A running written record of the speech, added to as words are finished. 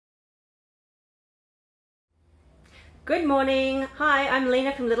Good morning. Hi, I'm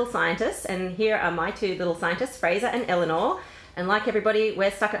Lena from Little Scientists, and here are my two little scientists, Fraser and Eleanor. And like everybody,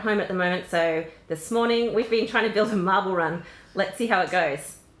 we're stuck at home at the moment, so this morning we've been trying to build a marble run. Let's see how it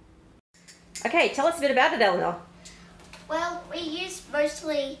goes. Okay, tell us a bit about it, Eleanor. Well, we use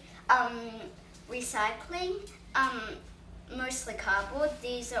mostly recycling, mostly cardboard.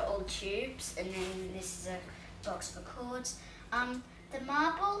 These are all tubes, and then this is a box for cords. The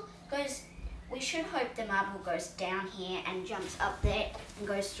marble goes, we should hope the marble goes down here and jumps up there and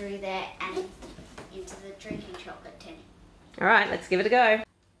goes through there and into the drinking chocolate tin. All right, let's give it a go.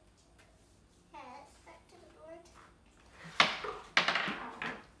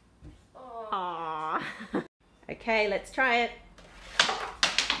 Aww. Okay, let's try it.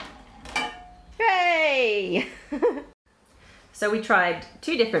 Hooray! So we tried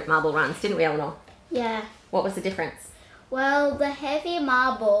two different marble runs, didn't we, Eleanor? Yeah. What was the difference? Well, the heavy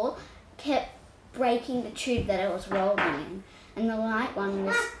marble kept breaking the tube that it was rolling in, and the light one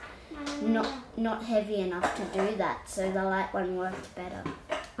was not heavy enough to do that, so the light one worked better.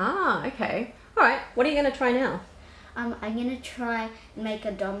 Ah, okay. All right, what are you going to try now? I'm going to try and make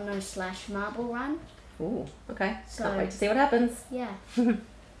a domino / marble run. Ooh, okay. So, can't wait to see what happens. Yeah.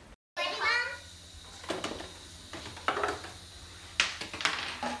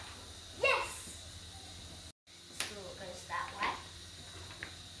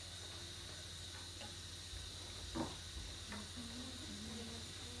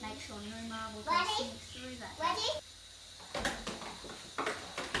 Make sure no marble can sink through that. Ready?